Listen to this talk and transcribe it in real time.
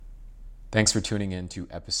Thanks for tuning in to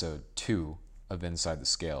episode 2 of Inside the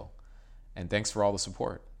Scale, and thanks for all the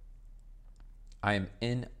support. I am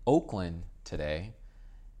in Oakland today,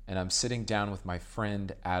 and I'm sitting down with my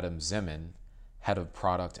friend Adam Zeman, head of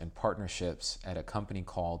product and partnerships at a company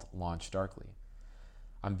called LaunchDarkly.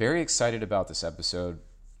 I'm very excited about this episode.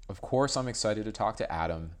 Of course, I'm excited to talk to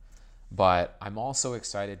Adam, but I'm also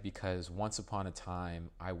excited because once upon a time,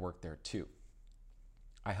 I worked there too.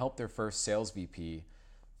 I helped their first sales VP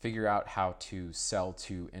figure out how to sell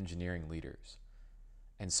to engineering leaders.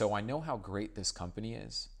 And so I know how great this company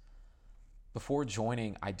is. Before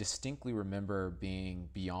joining, I distinctly remember being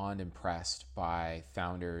beyond impressed by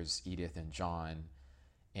founders Edith and John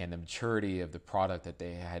and the maturity of the product that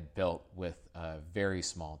they had built with a very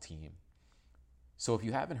small team. So if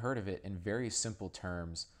you haven't heard of it, in very simple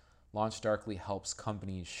terms, LaunchDarkly helps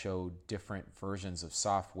companies show different versions of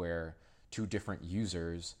software to different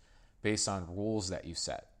users based on rules that you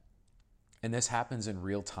set. And this happens in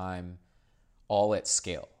real time, all at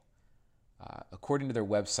scale. According to their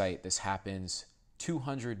website, this happens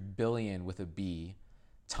 200 billion with a B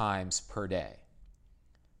times per day.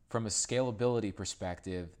 From a scalability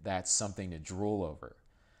perspective, that's something to drool over.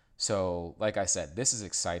 So, like I said, this is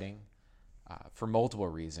exciting for multiple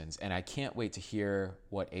reasons, and I can't wait to hear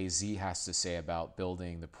what AZ has to say about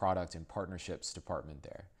building the product and partnerships department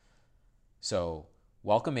there. So,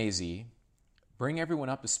 welcome AZ. Bring everyone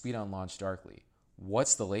up to speed on LaunchDarkly.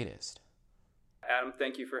 What's the latest? Adam,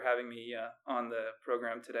 thank you for having me on the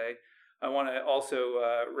program today. I want to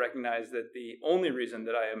also recognize that the only reason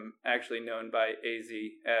that I am actually known by AZ,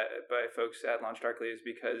 by folks at LaunchDarkly, is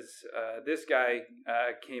because this guy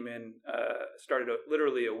came in, started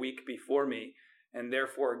literally a week before me, and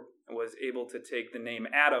therefore was able to take the name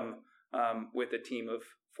Adam with a team of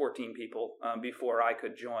 14 people before I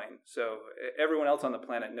could join. So everyone else on the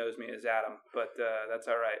planet knows me as Adam, but that's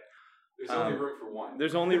all right. There's only room for one.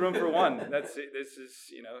 There's only room for one. This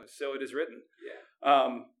is, so it is written. Yeah.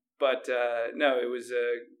 But no, it was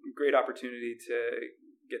a great opportunity to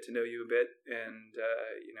get to know you a bit. And,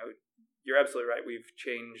 you're absolutely right. We've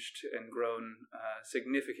changed and grown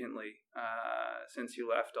significantly since you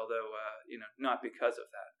left, although, not because of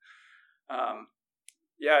that.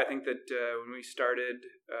 I think that when we started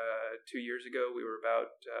 2 years ago, we were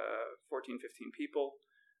about 14, 15 people.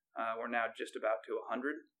 We're now just about to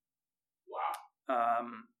 100. Wow.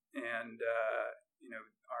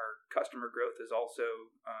 Our customer growth has also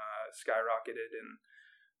skyrocketed, and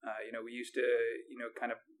we used to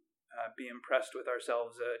kind of be impressed with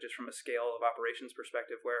ourselves just from a scale of operations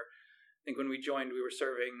perspective, where I think when we joined we were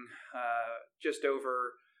serving just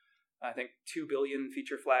over 2 billion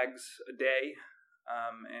feature flags a day,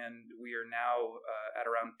 and we are now at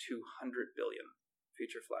around 200 billion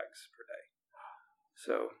feature flags per day.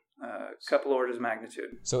 So a couple orders of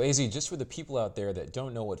magnitude. So AZ, just for the people out there that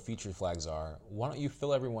don't know what feature flags are, why don't you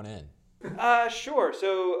fill everyone in? Sure.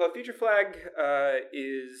 So a feature flag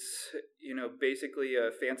is, basically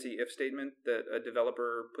a fancy if statement that a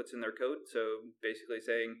developer puts in their code. So basically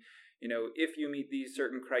saying, if you meet these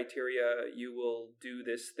certain criteria, you will do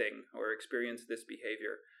this thing or experience this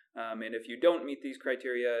behavior. And if you don't meet these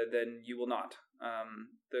criteria, then you will not.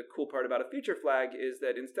 The cool part about a feature flag is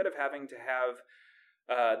that instead of having to have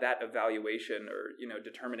that evaluation or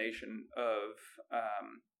determination of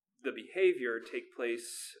the behavior take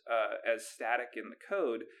place as static in the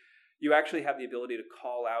code, you actually have the ability to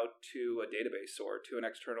call out to a database or to an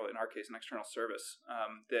external, in our case, an external service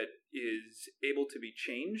that is able to be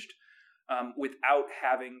changed without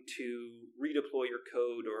having to redeploy your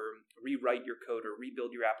code or rewrite your code or rebuild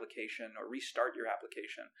your application or restart your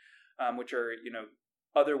application, which are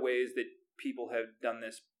other ways that people have done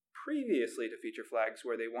this previously to feature flags,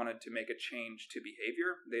 where they wanted to make a change to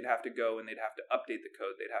behavior. They'd have to go and they'd have to update the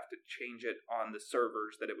code. They'd have to change it on the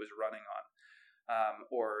servers that it was running on.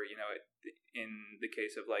 Or in the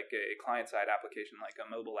case of like a client-side application, like a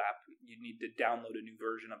mobile app, you need to download a new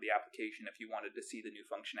version of the application if you wanted to see the new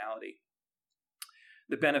functionality.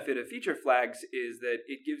 The benefit of feature flags is that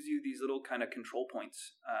it gives you these little kind of control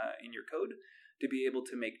points in your code to be able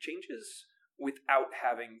to make changes without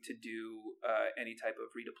having to do any type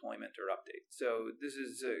of redeployment or update. So this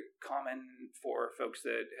is common for folks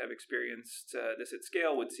that have experienced this at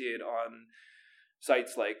scale, would see it on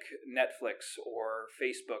sites like Netflix or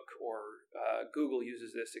Facebook or Google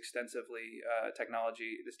uses this extensively,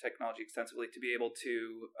 technology extensively to be able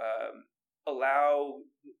to allow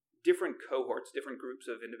different cohorts, different groups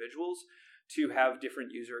of individuals to have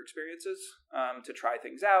different user experiences, to try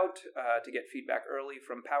things out, to get feedback early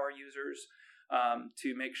from power users,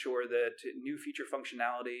 to make sure that new feature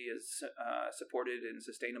functionality is supported and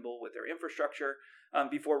sustainable with their infrastructure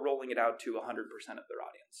before rolling it out to 100% of their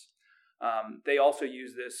audience. They also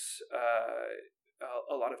use this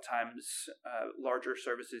a lot of times. Larger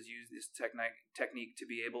services use this technique to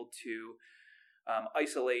be able to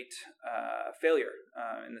isolate failure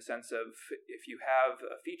in the sense of if you have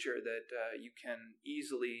a feature that you can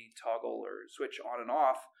easily toggle or switch on and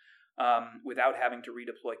off without having to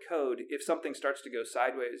redeploy code, if something starts to go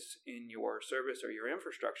sideways in your service or your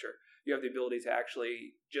infrastructure, you have the ability to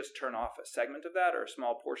actually just turn off a segment of that or a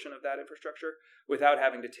small portion of that infrastructure without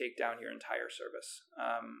having to take down your entire service.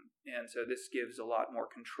 And so this gives a lot more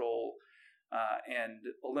control and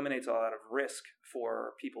eliminates a lot of risk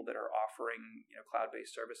for people that are offering,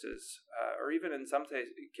 cloud-based services, or even in some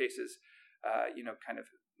cases, kind of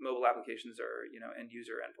mobile applications or end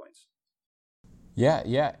user endpoints.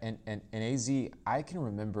 Yeah, and AZ, I can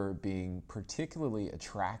remember being particularly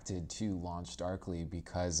attracted to LaunchDarkly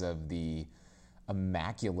because of the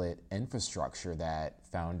immaculate infrastructure that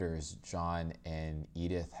founders John and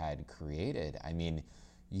Edith had created. I mean,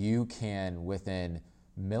 you can within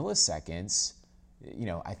milliseconds,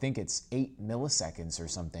 I think it's 8 milliseconds or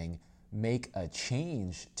something, make a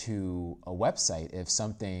change to a website if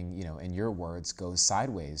something, in your words, goes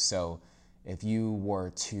sideways. So if you were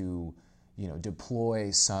to, deploy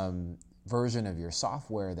some version of your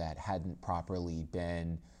software that hadn't properly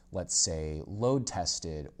been, let's say, load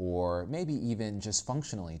tested or maybe even just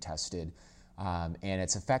functionally tested, and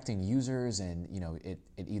it's affecting users and, it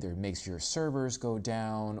either makes your servers go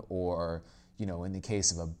down or, in the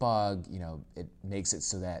case of a bug, it makes it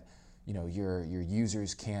so that, your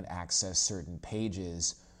users can't access certain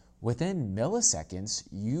pages. Within milliseconds,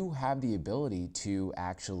 you have the ability to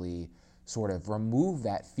actually sort of remove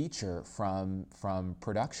that feature from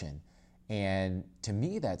production. And to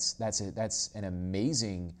me, that's an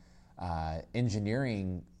amazing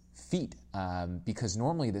engineering feat, because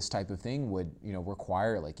normally this type of thing would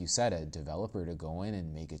require, like you said, a developer to go in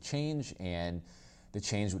and make a change, and the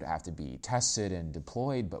change would have to be tested and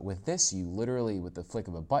deployed. But with this, you literally, with the flick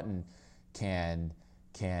of a button, can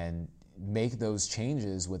make those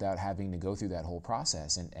changes without having to go through that whole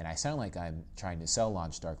process. And I sound like I'm trying to sell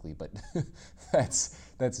LaunchDarkly, but that's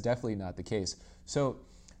definitely not the case. So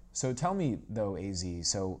tell me though, AZ,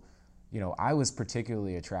 so I was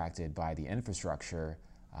particularly attracted by the infrastructure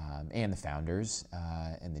and the founders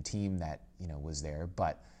and the team that was there,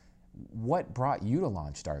 but what brought you to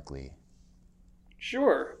LaunchDarkly?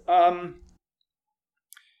 Sure.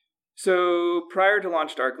 So prior to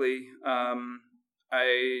LaunchDarkly, I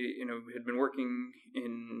had been working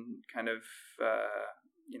in kind of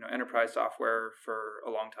enterprise software for a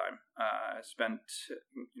long time. I spent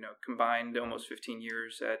combined almost 15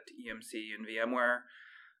 years at EMC and VMware.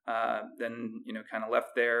 Then kind of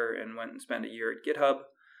left there and went and spent a year at GitHub.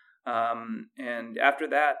 And after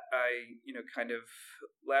that, I kind of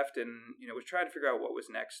left and was trying to figure out what was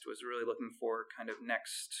next. Was really looking for kind of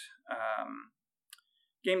next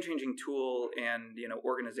game-changing tool and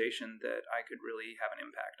organization that I could really have an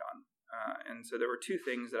impact on. And so there were two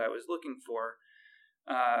things that I was looking for.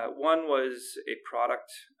 One was a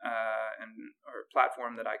product or a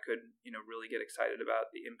platform that I could really get excited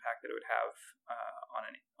about the impact that it would have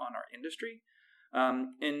on our industry.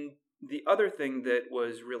 And the other thing that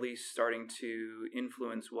was really starting to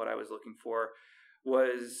influence what I was looking for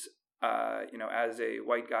was as a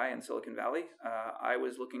white guy in Silicon Valley, I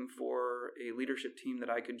was looking for a leadership team that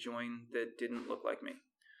I could join that didn't look like me,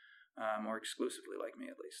 or exclusively like me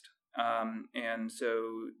at least. And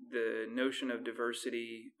so the notion of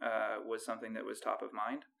diversity was something that was top of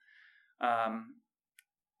mind.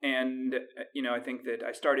 And I think that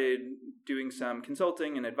I started doing some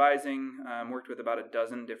consulting and advising, worked with about a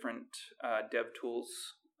dozen different dev tools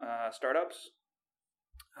startups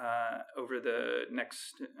over the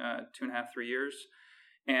next 2.5-3 years.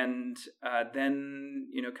 And then,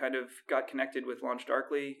 kind of got connected with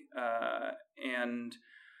LaunchDarkly and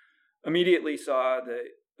immediately saw the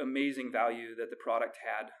amazing value that the product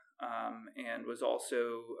had, and was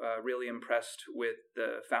also really impressed with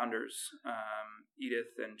the founders,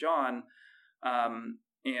 Edith and John,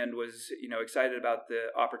 and was excited about the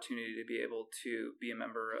opportunity to be able to be a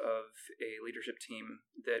member of a leadership team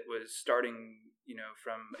that was starting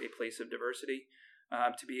from a place of diversity,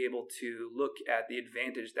 to be able to look at the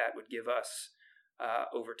advantage that would give us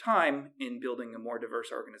over time in building a more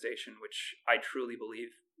diverse organization, which I truly believe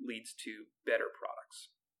leads to better products.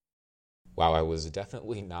 Wow, I was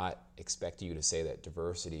definitely not expecting you to say that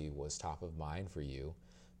diversity was top of mind for you,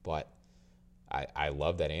 but I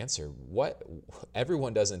love that answer.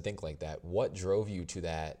 Everyone doesn't think like that. What drove you to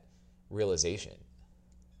that realization?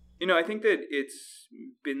 I think that it's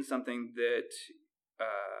been something that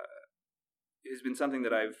has been something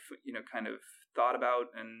that I've, kind of thought about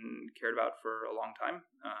and cared about for a long time.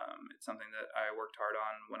 It's something that I worked hard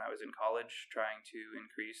on when I was in college, trying to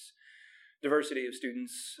increase diversity of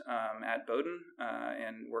students at Bowdoin,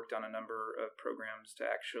 and worked on a number of programs to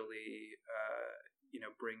actually,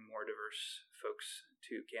 bring more diverse folks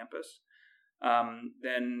to campus.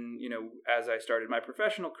 Then, as I started my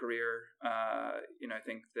professional career, I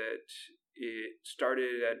think that it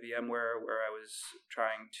started at VMware, where I was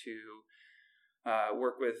trying to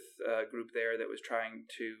work with a group there that was trying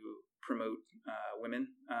to promote women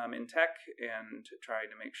in tech, and trying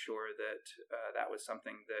to make sure that that was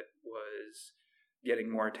something that was getting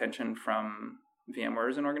more attention from VMware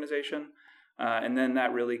as an organization. And then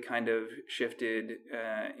that really kind of shifted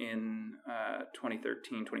in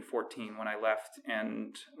 2013, 2014, when I left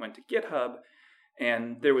and went to GitHub.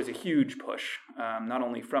 And there was a huge push, not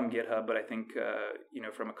only from GitHub, but I think,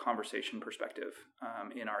 from a conversation perspective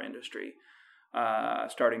in our industry,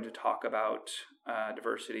 starting to talk about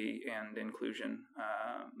diversity and inclusion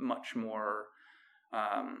much more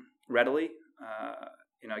readily.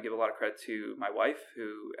 I give a lot of credit to my wife,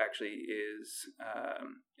 who actually is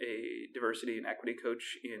a diversity and equity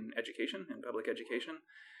coach in education, in public education.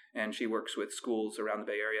 And she works with schools around the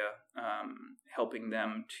Bay Area, helping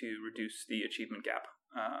them to reduce the achievement gap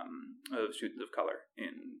of students of color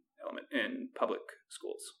in public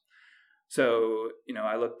schools. So,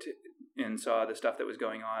 I looked and saw the stuff that was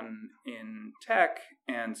going on in tech,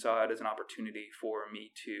 and saw it as an opportunity for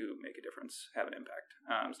me to make a difference, have an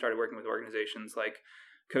impact. Started working with organizations like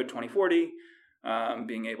Code 2040,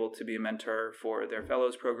 being able to be a mentor for their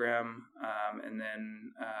fellows program, and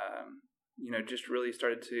then just really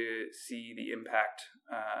started to see the impact,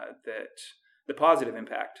 the positive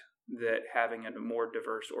impact that having a more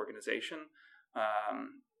diverse organization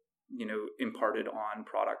imparted on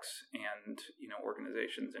products and,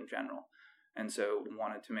 organizations in general. And so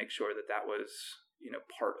wanted to make sure that that was,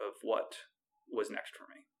 part of what was next for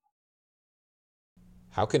me.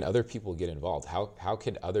 How can other people get involved? How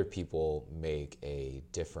can other people make a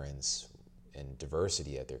difference in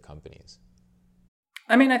diversity at their companies?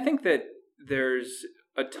 I mean, I think that there's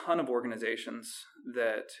a ton of organizations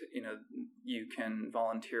that, you can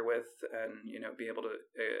volunteer with and, be able to,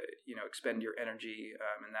 expend your energy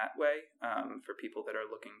in that way for people that are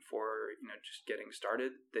looking for, just getting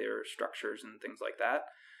started, their structures and things like that.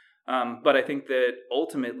 But I think that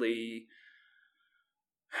ultimately,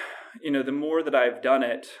 the more that I've done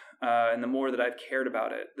it and the more that I've cared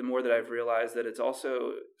about it, the more that I've realized that it's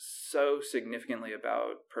also so significantly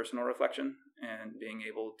about personal reflection and being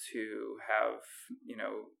able to have,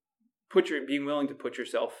 being willing to put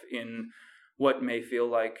yourself in what may feel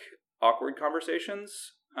like awkward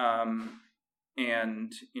conversations,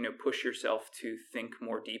 and, push yourself to think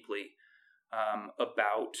more deeply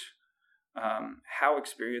about how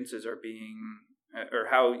experiences are being, or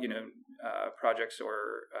how, projects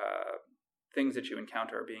or things that you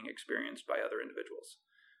encounter are being experienced by other individuals.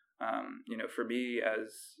 For me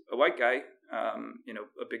as a white guy,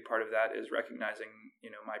 a big part of that is recognizing,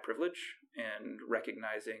 my privilege and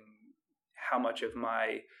recognizing how much of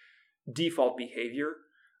my default behavior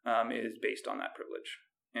is based on that privilege,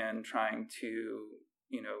 and trying to,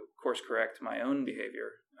 course correct my own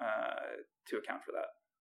behavior to account for that.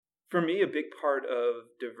 For me, a big part of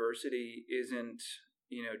diversity isn't,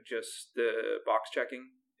 just the box checking.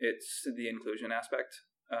 It's the inclusion aspect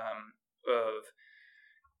of,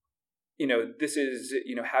 this is,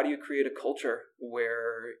 how do you create a culture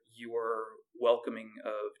where you're welcoming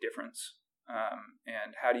of difference?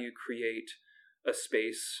 And how do you create a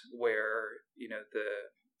space where, the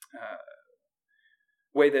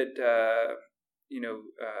way that,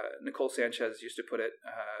 Nicole Sanchez used to put it,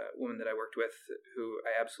 a woman that I worked with, who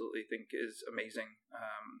I absolutely think is amazing.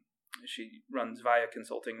 She runs Via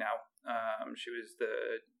Consulting now. She was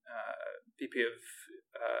the VP of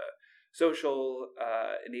social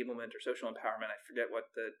enablement or social empowerment. I forget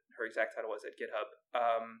what her exact title was at GitHub.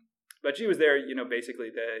 But she was there,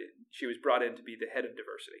 basically she was brought in to be the head of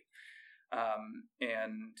diversity.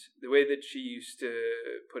 And the way that she used to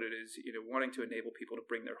put it is, wanting to enable people to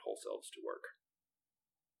bring their whole selves to work.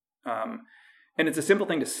 And it's a simple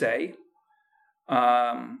thing to say.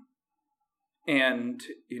 And,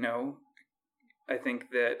 I think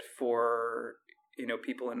that for,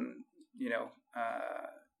 people in,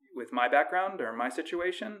 with my background or my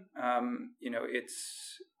situation,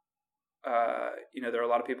 it's, there are a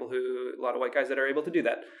lot of a lot of white guys that are able to do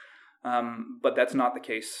that. But that's not the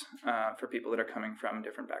case for people that are coming from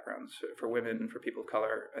different backgrounds. For women, for people of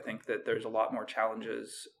color, I think that there's a lot more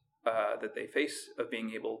challenges that they face of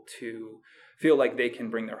being able to feel like they can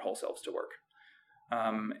bring their whole selves to work.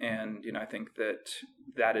 And I think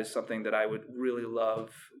that is something that I would really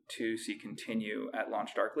love to see continue at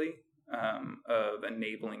Launch Darkly, of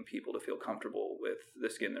enabling people to feel comfortable with the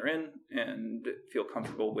skin they're in and feel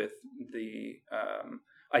comfortable with the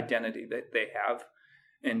identity that they have,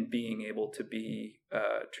 and being able to be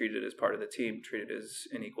treated as part of the team, treated as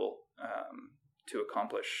an equal, to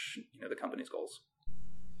accomplish the company's goals.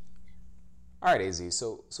 All right, AZ.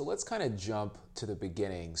 So let's kind of jump to the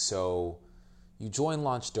beginning. So you join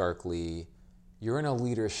Launch Darkly. You're in a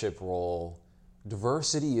leadership role.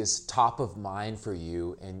 Diversity is top of mind for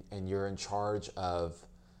you, and you're in charge of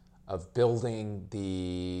building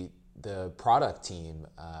the product team,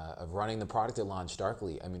 of running the product at Launch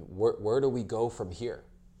Darkly. I mean, where do we go from here?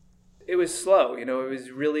 It was slow. It was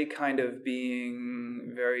really kind of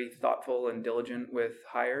being very thoughtful and diligent with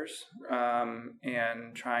hires,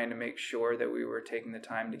 and trying to make sure that we were taking the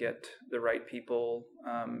time to get the right people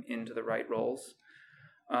into the right roles.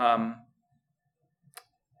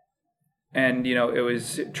 And, it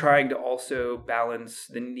was trying to also balance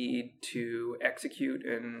the need to execute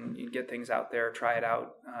and get things out there, try it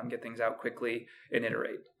out, get things out quickly, and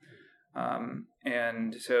iterate.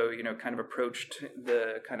 And so, kind of approached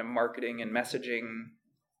the kind of marketing and messaging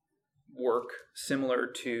work similar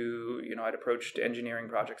to, I'd approached engineering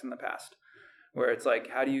projects in the past, where it's like,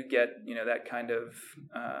 how do you get, that kind of,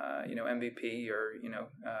 MVP or,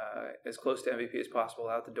 as close to MVP as possible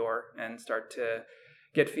out the door and start to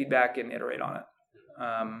get feedback and iterate on it.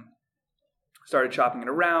 Started shopping it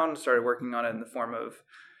around, started working on it in the form of,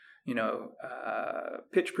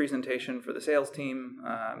 pitch presentation for the sales team,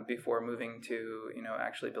 before moving to,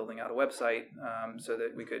 actually building out a website, so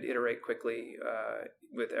that we could iterate quickly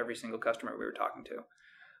with every single customer we were talking to.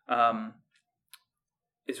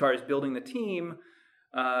 As far as building the team,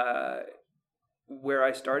 where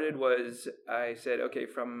I started was I said, okay,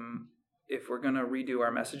 if we're going to redo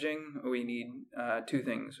our messaging, we need two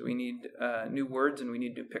things. We need new words and we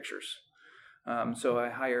need new pictures. So I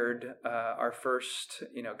hired our first,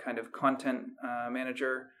 kind of content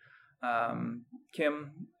manager,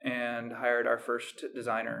 Kim, and hired our first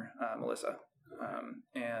designer, Melissa.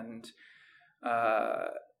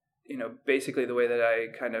 Basically the way that I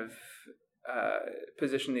kind of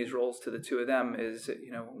position these roles to the two of them is,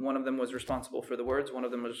 one of them was responsible for the words, one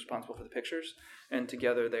of them was responsible for the pictures, and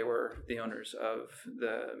together they were the owners of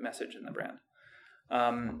the message and the brand.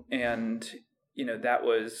 That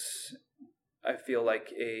was, I feel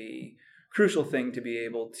like, a crucial thing to be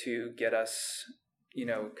able to get us,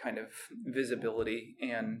 kind of visibility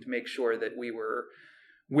and make sure that we were,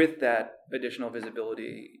 with that additional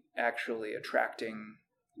visibility, actually attracting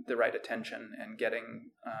the right attention and getting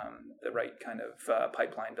the right kind of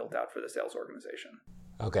pipeline built out for the sales organization.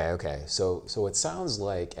 Okay. So it sounds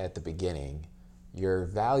like at the beginning, your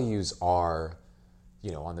values are,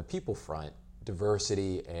 on the people front,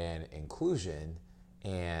 diversity and inclusion,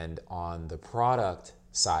 and on the product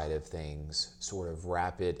side of things, sort of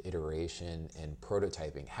rapid iteration and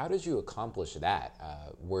prototyping. How did you accomplish that?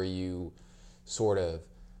 Were you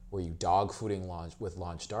dogfooding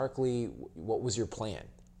Launch Darkly? What was your plan?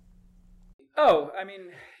 Oh, I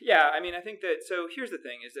think that, so here's the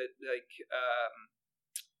thing, is that,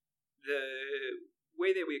 the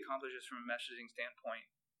way that we accomplished this from a messaging standpoint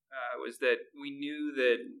was that we knew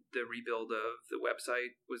that the rebuild of the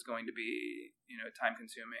website was going to be, time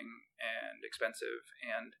consuming and expensive.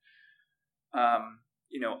 And,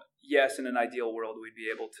 yes, in an ideal world, we'd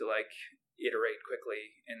be able to iterate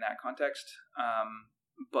quickly in that context.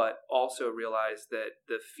 But also realize that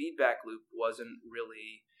the feedback loop wasn't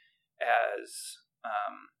really as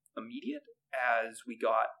immediate as we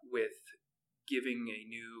got with giving a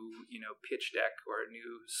new, pitch deck or a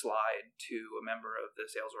new slide to a member of the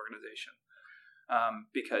sales organization,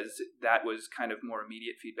 because that was kind of more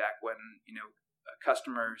immediate feedback when, a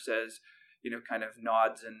customer says, kind of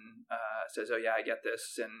nods and says, oh yeah, I get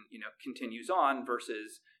this, and, continues on,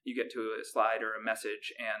 versus you get to a slide or a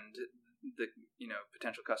message and the,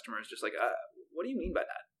 potential customer is just like, what do you mean by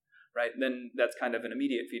that? Right? Then that's kind of an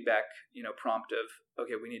immediate feedback, prompt of,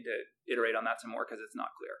 okay, we need to iterate on that some more because it's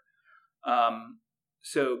not clear.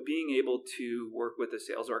 So being able to work with the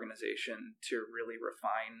sales organization to really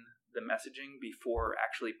refine the messaging before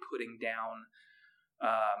actually putting down,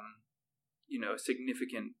 a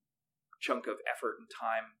significant chunk of effort and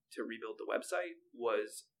time to rebuild the website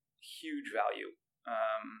was huge value,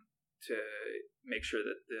 to make sure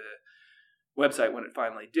that the website, when it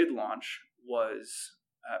finally did launch, was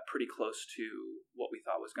pretty close to what we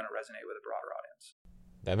thought was going to resonate with a broader audience.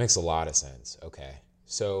 That makes a lot of sense. Okay.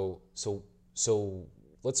 So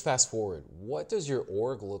let's fast forward. What does your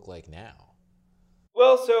org look like now?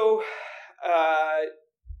 Well, so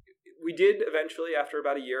we did eventually, after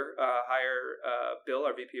about a year, hire Bill,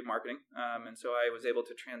 our VP of marketing. And so I was able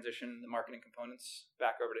to transition the marketing components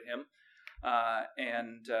back over to him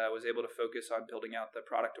and was able to focus on building out the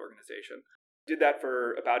product organization. Did that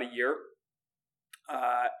for about a year.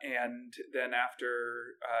 And then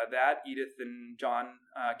after that, Edith and John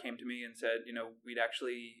came to me and said, we'd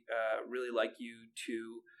actually really like you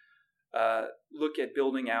to look at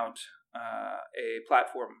building out a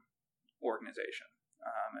platform organization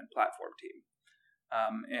and platform team.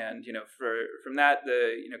 And from that,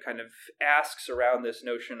 the kind of asks around this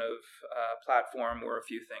notion of platform were a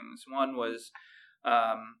few things. One was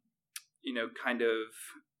kind of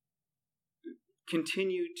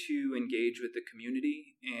continue to engage with the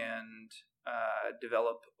community and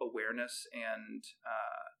develop awareness and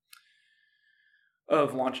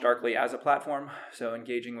of LaunchDarkly as a platform. So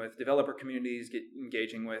engaging with developer communities,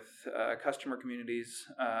 engaging with customer communities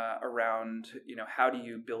around, how do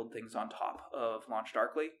you build things on top of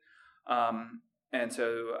LaunchDarkly? And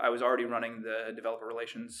so I was already running the developer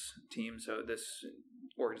relations team, so this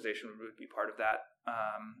organization would be part of that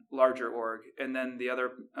larger org. And then the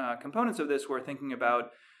other components of this were thinking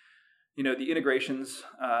about, the integrations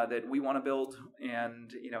that we want to build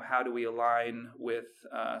and, how do we align with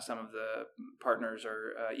some of the partners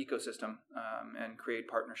or ecosystem and create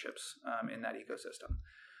partnerships in that ecosystem.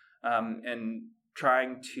 And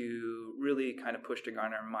trying to really kind of push to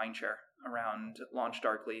garner mind share around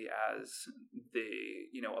LaunchDarkly as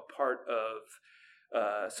the, a part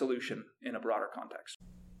of solution in a broader context.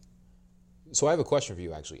 So I have a question for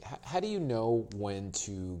you, actually. How do you know when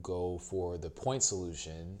to go for the point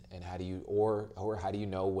solution, and how do you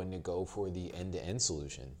know when to go for the end-to-end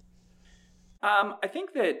solution? I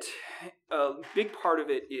think that a big part of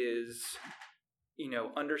it is,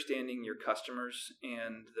 understanding your customers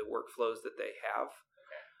and the workflows that they have.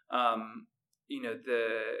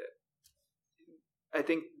 I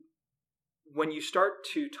think when you start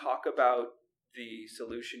to talk about the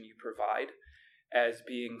solution you provide as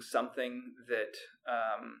being something that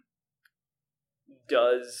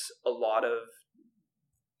does a lot of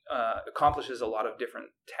accomplishes a lot of different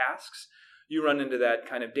tasks, you run into that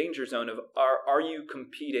kind of danger zone of are you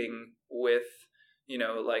competing with,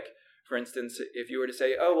 for instance, if you were to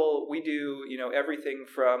say, oh, well, we do, everything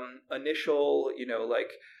from initial,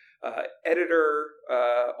 editor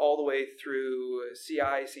all the way through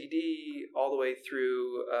CI/CD, all the way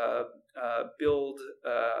through build,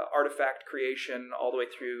 artifact creation, all the way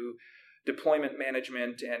through deployment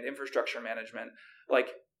management and infrastructure management.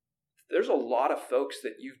 There's a lot of folks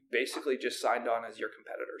that you've basically just signed on as your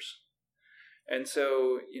competitors. And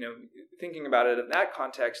so, thinking about it in that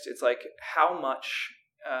context, it's like, how much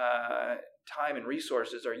time and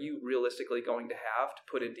resources are you realistically going to have to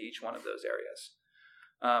put into each one of those areas?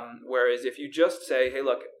 Whereas if you just say, hey,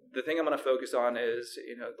 look, the thing I'm going to focus on is,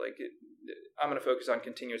 I'm going to focus on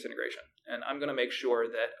continuous integration, and I'm going to make sure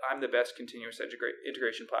that I'm the best continuous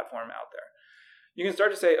integration platform out there. You can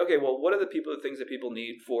start to say, okay, well, what are the things that people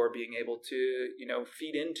need for being able to,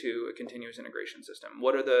 feed into a continuous integration system?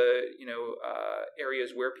 What are the,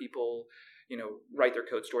 areas where people, write their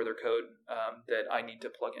code, store their code that I need to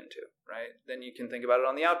plug into, right? Then you can think about it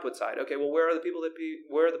on the output side. Okay, well, where are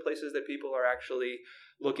the places that people are actually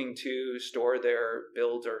looking to store their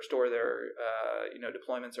builds or store their,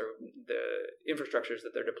 deployments or the infrastructures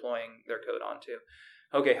that they're deploying their code onto?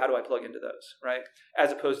 Okay, how do I plug into those, right?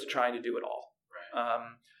 As opposed to trying to do it all.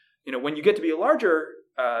 Right. When you get to be a larger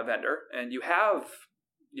vendor and you have,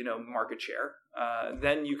 market share,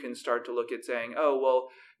 then you can start to look at saying, oh, well,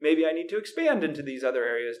 maybe I need to expand into these other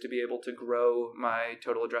areas to be able to grow my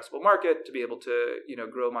total addressable market, to be able to,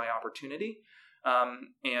 grow my opportunity.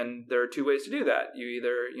 And there are two ways to do that. You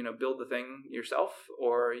either, build the thing yourself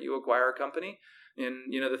or you acquire a company.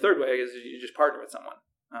 And, the third way is you just partner with someone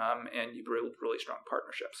and you build really strong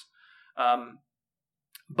partnerships.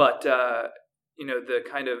 But the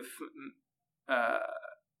kind of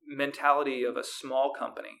mentality of a small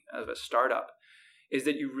company, of a startup, is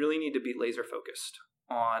that you really need to be laser focused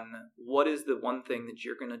on what is the one thing that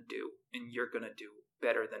you're going to do and you're going to do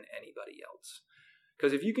better than anybody else.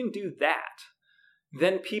 Because if you can do that,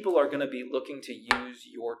 then people are going to be looking to use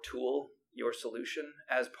your tool, your solution,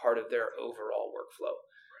 as part of their overall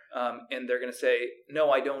workflow. And they're going to say, no,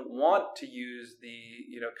 I don't want to use the,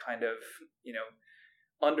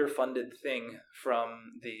 underfunded thing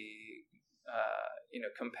from the,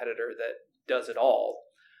 competitor that does it all.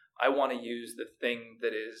 I want to use the thing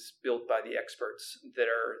that is built by the experts that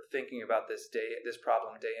are thinking about this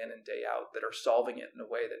problem day in and day out, that are solving it in a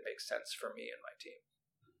way that makes sense for me and my team.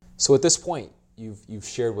 So at this point, you've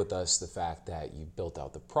shared with us the fact that you've built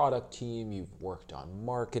out the product team, you've worked on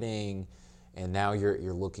marketing, and now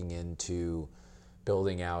you're looking into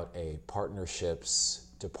building out a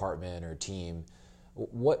partnerships department or team.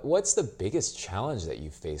 What's the biggest challenge that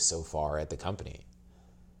you've faced so far at the company?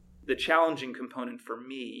 The challenging component for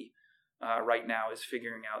me right now is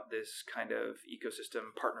figuring out this kind of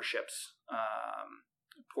ecosystem partnerships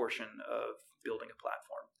portion of building a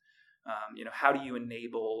platform. How do you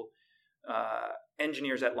enable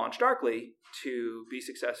engineers at LaunchDarkly to be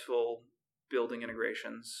successful building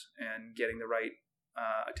integrations and getting the right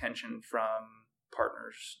attention from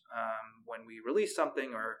partners when we release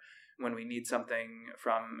something or when we need something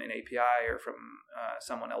from an API or from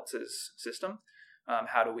someone else's system?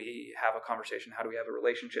 How do we have a conversation? How do we have a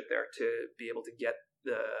relationship there to be able to get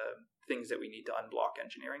the things that we need to unblock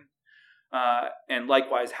engineering? And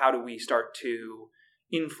likewise, how do we start to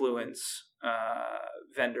influence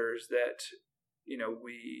vendors that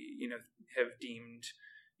we have deemed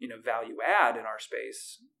value add in our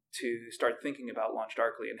space to start thinking about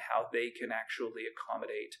LaunchDarkly and how they can actually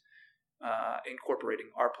accommodate incorporating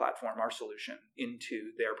our platform, our solution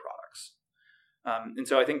into their products. And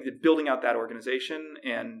so I think that building out that organization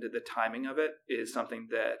and the timing of it is something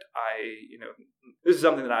that this is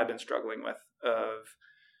something that I've been struggling with,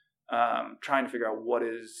 of trying to figure out what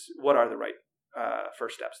are the right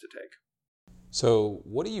first steps to take. So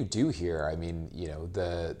what do you do here? I mean,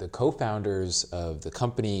 the co-founders of the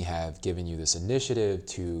company have given you this initiative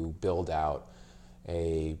to build out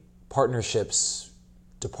a partnerships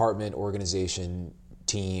department, organization,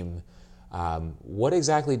 team. What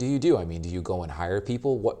exactly do you do? I mean, do you go and hire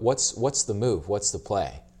people? What's the move? What's the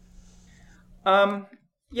play?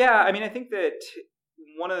 Yeah, I mean, I think that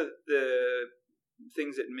one of the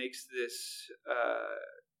things that makes this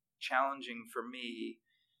challenging for me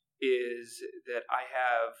is that I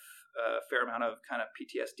have a fair amount of kind of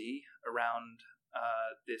PTSD around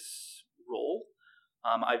this role.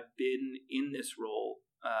 I've been in this role,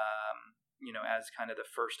 as kind of the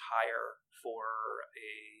first hire for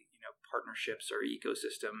a partnerships or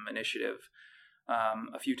ecosystem initiative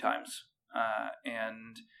a few times,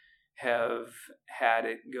 and have had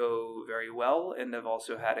it go very well, and have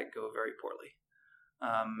also had it go very poorly.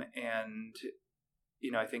 And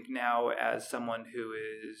I think now, as someone who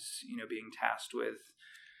is being tasked with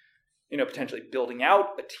potentially building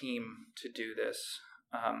out a team to do this,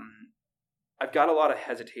 I've got a lot of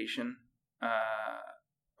hesitation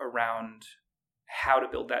around how to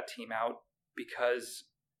build that team out, because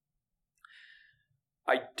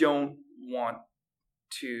I don't want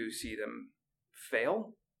to see them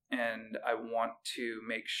fail, and I want to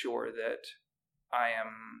make sure that I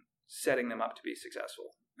am setting them up to be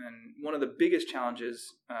successful. And one of the biggest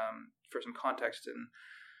challenges, for some context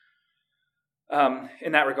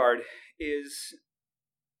in that regard, is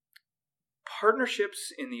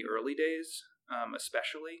partnerships in the early days,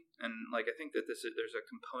 especially. And I think that there's a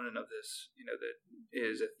component of this, that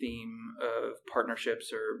is a theme of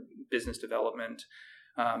partnerships or business development,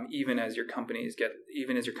 even as your company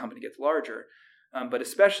gets larger, but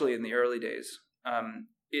especially in the early days,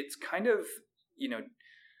 it's kind of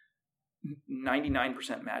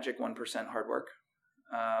 99% magic, 1% hard work.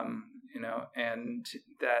 And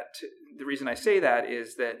that the reason I say that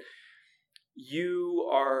is that you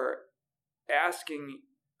are asking,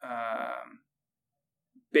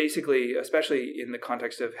 basically, especially in the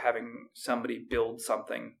context of having somebody build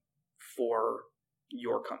something for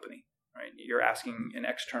your company, right? You're asking an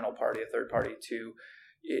external party, a third party, to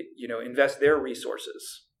invest their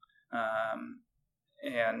resources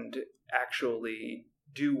and actually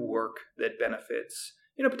do work that benefits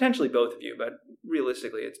potentially both of you, but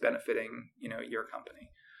realistically it's benefiting your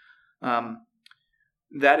company.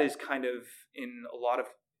 That is kind of, in a lot of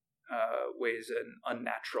ways, an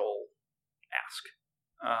unnatural ask.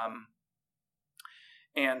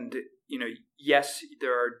 And yes,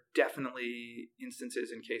 there are definitely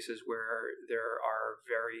instances and cases where there are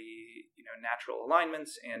very natural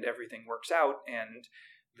alignments and everything works out, and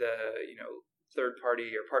the third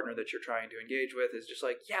party or partner that you're trying to engage with is just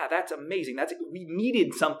like, yeah, that's amazing. We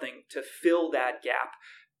needed something to fill that gap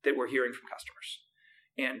that we're hearing from customers,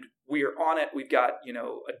 and we are on it. We've got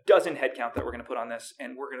a dozen headcount that we're going to put on this,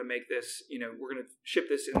 and we're going to make this. We're going to ship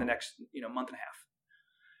this in the next month and a half.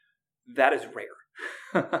 That is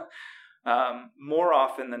rare. More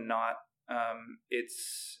often than not,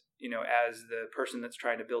 it's as the person that's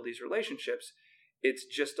trying to build these relationships, it's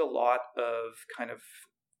just a lot of kind of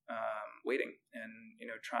waiting and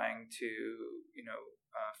trying to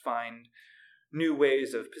find new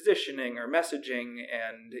ways of positioning or messaging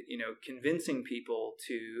and convincing people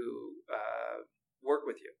to work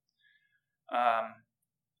with you.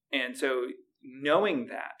 And so knowing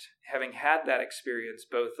that, having had that experience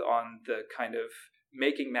both on the kind of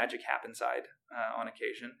making magic happen side on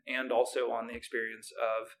occasion, and also on the experience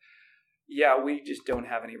of, we just don't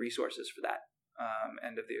have any resources for that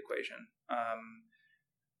end of the equation. I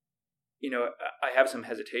have some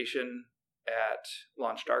hesitation at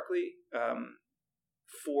Launch Darkly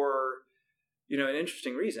for an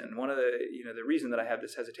interesting reason. One of the reason that I have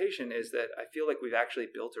this hesitation is that I feel like we've actually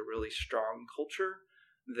built a really strong culture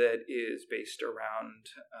that is based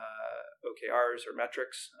around OKRs or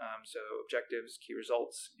metrics, so objectives, key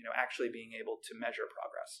results, actually being able to measure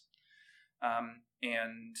progress.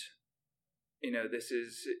 This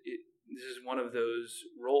is one of those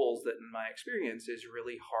roles that, in my experience, is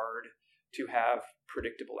really hard to have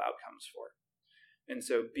predictable outcomes for. And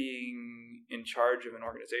so being in charge of an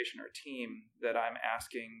organization or team that I'm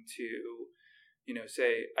asking to,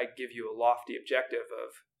 say, I give you a lofty objective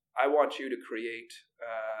of, I want you to create,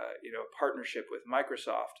 a partnership with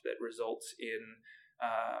Microsoft that results in,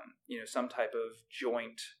 some type of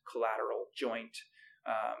joint collateral, joint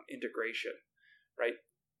integration, right?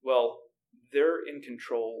 Well, they're in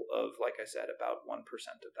control of, like I said, about 1%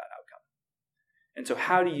 of that outcome. And so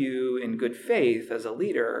how do you, in good faith as a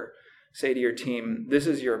leader, say to your team, this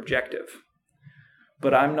is your objective,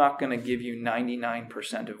 but I'm not going to give you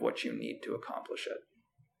 99% of what you need to accomplish it.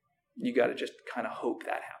 You got to just kind of hope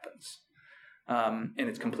that happens. And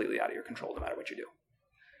it's completely out of your control no matter what you do.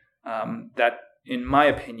 That, in my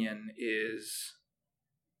opinion, is,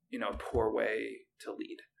 a poor way to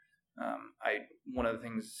lead. One of the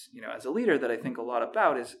things, as a leader that I think a lot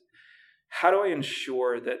about is, how do I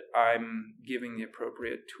ensure that I'm giving the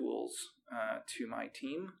appropriate tools to my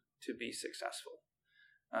team to be successful?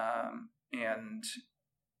 And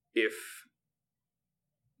if,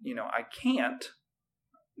 I can't,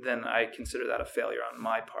 then I consider that a failure on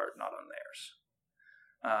my part, not on theirs.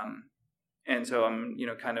 And so I'm,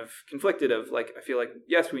 kind of conflicted of, like, I feel like,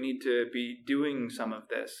 yes, we need to be doing some of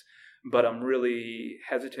this, but I'm really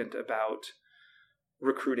hesitant about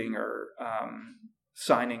recruiting or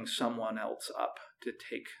signing someone else up to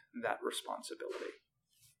take that responsibility.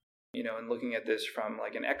 And looking at this from,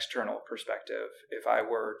 like, an external perspective, if I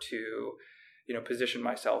were to, position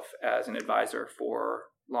myself as an advisor for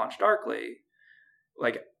Launch Darkly,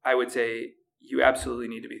 like, I would say you absolutely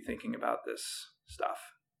need to be thinking about this stuff.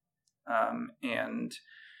 And,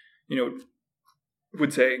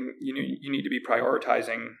 would say, you need to be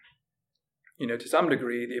prioritizing, to some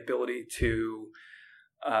degree, the ability to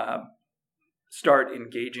start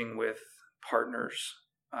engaging with partners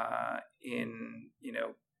in,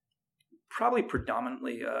 probably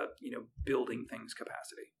predominantly, building things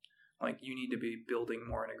capacity. Like, you need to be building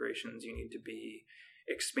more integrations. You need to be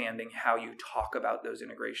expanding how you talk about those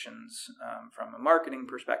integrations from a marketing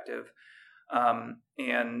perspective.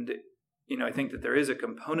 And, I think that there is a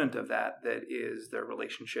component of that is the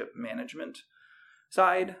relationship management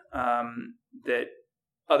side that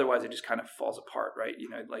otherwise it just kind of falls apart, right?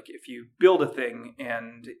 Like, if you build a thing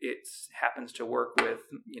and it happens to work with,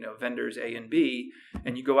 vendors A and B,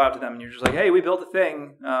 and you go out to them and you're just like, hey, we built a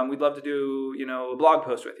thing. We'd love to do, a blog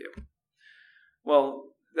post with you.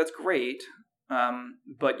 Well, that's great.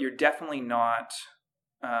 But you're definitely not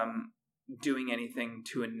doing anything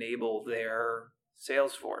to enable their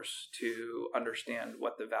sales force to understand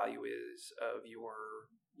what the value is of your,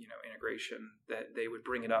 integration, that they would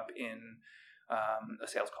bring it up in a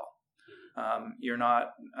sales call. You're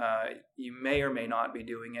not, you may or may not be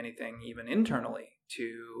doing anything even internally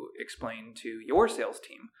to explain to your sales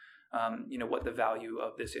team, what the value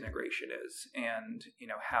of this integration is, and,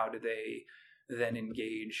 how do they then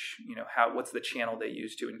engage, what's the channel they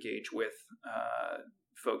use to engage with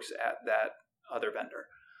folks at that other vendor.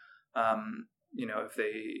 If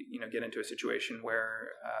they, get into a situation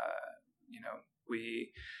where,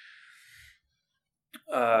 we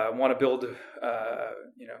want to build,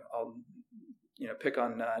 I'll, pick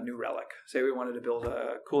on New Relic. Say we wanted to build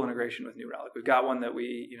a cool integration with New Relic. We've got one that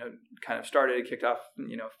we, kind of started, kicked off,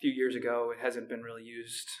 a few years ago. It hasn't been really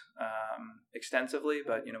used extensively,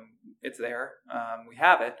 but, it's there. We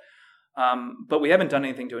have it. But we haven't done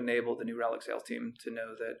anything to enable the New Relic sales team to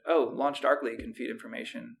know that, Launch Darkly can feed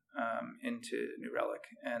information into New Relic.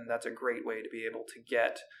 And that's a great way to be able to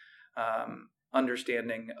get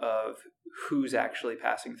understanding of who's actually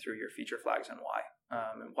passing through your feature flags and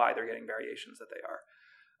why they're getting variations that they are.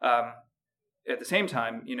 At the same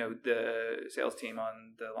time, the sales team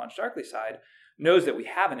on the Launch Darkly side knows that we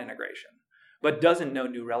have an integration, but doesn't know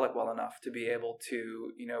New Relic well enough to be able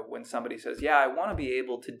to, when somebody says, yeah, I want to be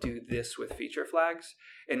able to do this with feature flags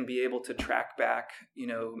and be able to track back,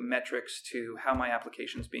 metrics to how my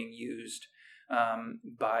application's being used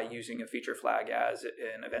by using a feature flag as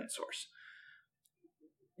an event source.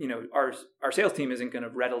 Our sales team isn't going to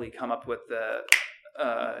readily come up with the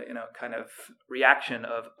kind of reaction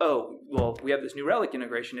of, oh, well, we have this New Relic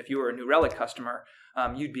integration. If you were a New Relic customer,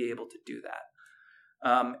 you'd be able to do that.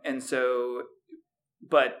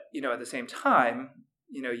 But at the same time,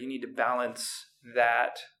 you need to balance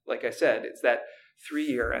that. Like I said, it's that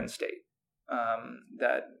 3-year end state.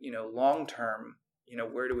 That long term,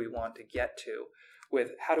 where do we want to get to?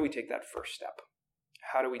 With how do we take that first step?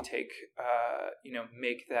 How do we take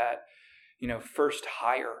make that first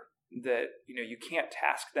hire that you can't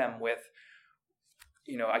task them with.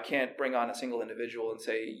 I can't bring on a single individual and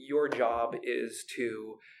say your job is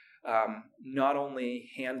to not only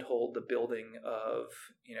handhold the building of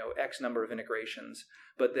X number of integrations,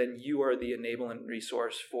 but then you are the enablement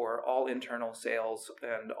resource for all internal sales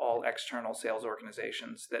and all external sales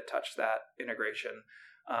organizations that touch that integration.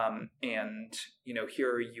 And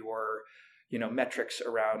here are your metrics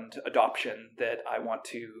around adoption that I want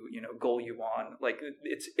to goal you on. Like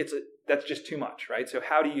that's just too much, right? So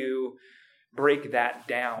how do you break that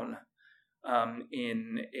down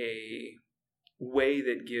in a way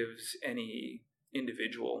that gives any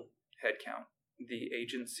individual headcount the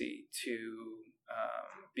agency to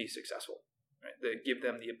be successful, right? That give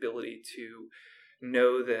them the ability to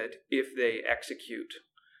know that if they execute,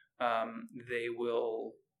 they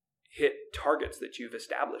will hit targets that you've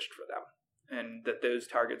established for them, and that those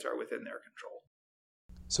targets are within their control.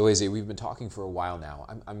 So Eze, we've been talking for a while now.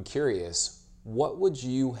 I'm curious, what would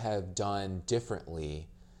you have done differently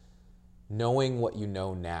knowing what you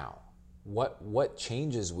know now? What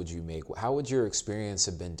changes would you make? How would your experience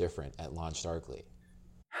have been different at LaunchDarkly?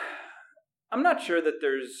 I'm not sure that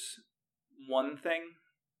there's one thing.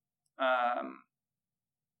 I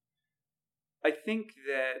think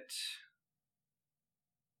that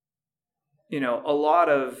a lot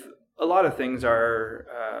of things are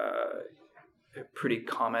pretty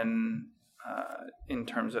common in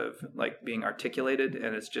terms of like being articulated,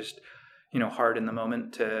 and it's just hard in the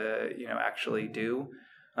moment to actually do.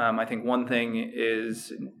 I think one thing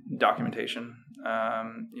is documentation.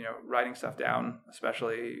 Writing stuff down,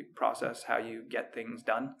 especially process how you get things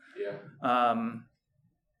done. Yeah.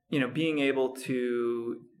 Being able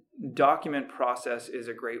to document process is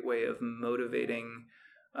a great way of motivating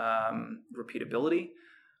repeatability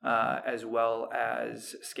as well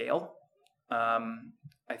as scale.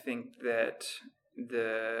 I think that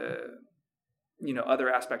the other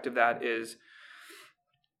aspect of that is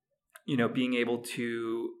being able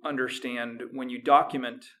to understand when you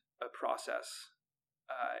document a process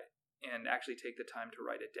and actually take the time to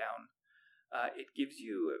write it down, it gives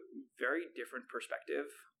you a very different perspective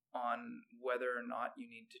on whether or not you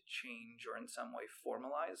need to change or in some way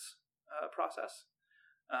formalize a process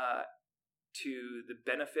to the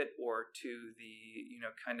benefit or to the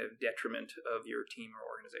kind of detriment of your team or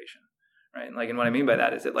organization, right? And what I mean by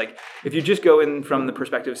that is that if you just go in from the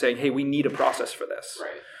perspective of saying, hey, we need a process for this,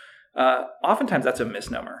 right? Oftentimes that's a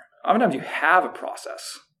misnomer. Oftentimes you have a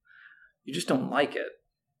process, you just don't like it,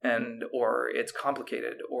 or it's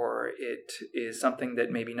complicated, or it is something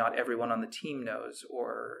that maybe not everyone on the team knows,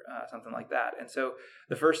 or something like that. And so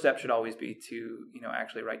the first step should always be to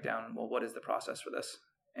actually write down, well, what is the process for this?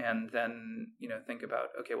 And then think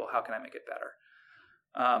about, okay, well, how can I make it better?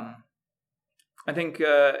 I think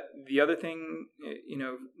the other thing,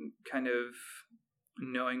 kind of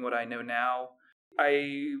knowing what I know now,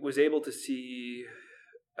 I was able to see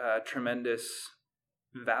tremendous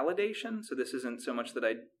validation. So this isn't so much that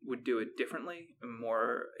I would do it differently,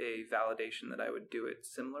 more a validation that I would do it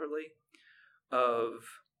similarly,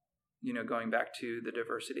 of going back to the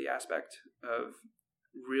diversity aspect of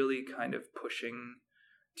really kind of pushing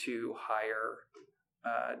to hire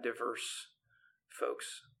diverse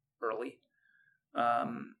folks early,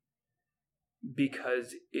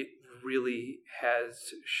 because it really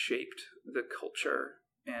has shaped the culture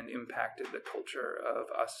and impacted the culture of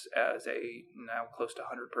us as a now close to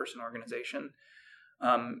 100-person organization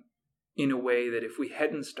in a way that if we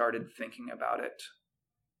hadn't started thinking about it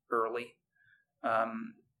early,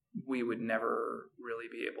 we would never really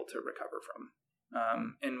be able to recover from.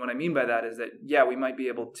 And what I mean by that is that, yeah, we might be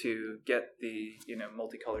able to get the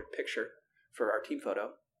multicolored picture for our team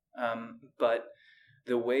photo, but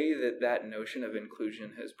the way that notion of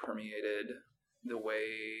inclusion has permeated the way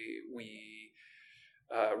we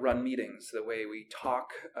run meetings, the way we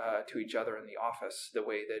talk to each other in the office, the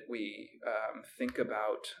way that we think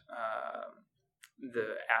about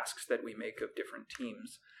the asks that we make of different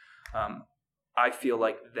teams, I feel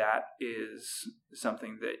like that is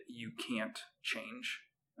something that you can't change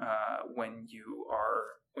when you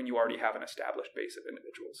are when you already have an established base of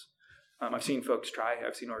individuals. I've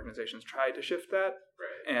seen organizations try to shift that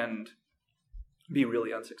and be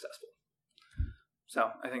really unsuccessful.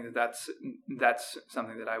 So I think that's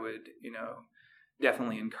something that I would,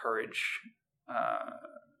 definitely encourage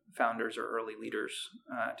founders or early leaders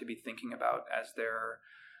to be thinking about as they're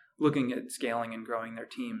looking at scaling and growing their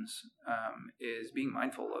teams, is being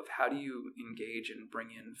mindful of how do you engage and bring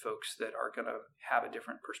in folks that are going to have a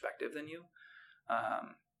different perspective than you,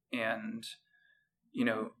 and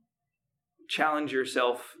challenge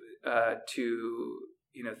yourself to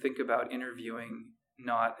think about interviewing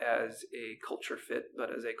not as a culture fit but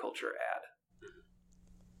as a culture add.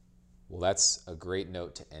 Well, that's a great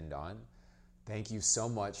note to end on. Thank you so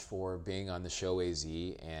much for being on the show, AZ,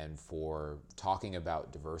 and for talking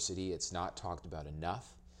about diversity. It's not talked about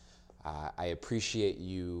enough. I appreciate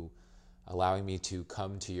you allowing me to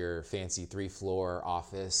come to your fancy 3-floor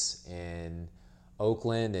office in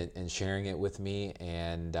Oakland and sharing it with me.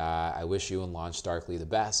 And I wish you and LaunchDarkly the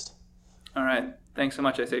best. All right. Thanks so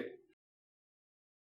much, AC.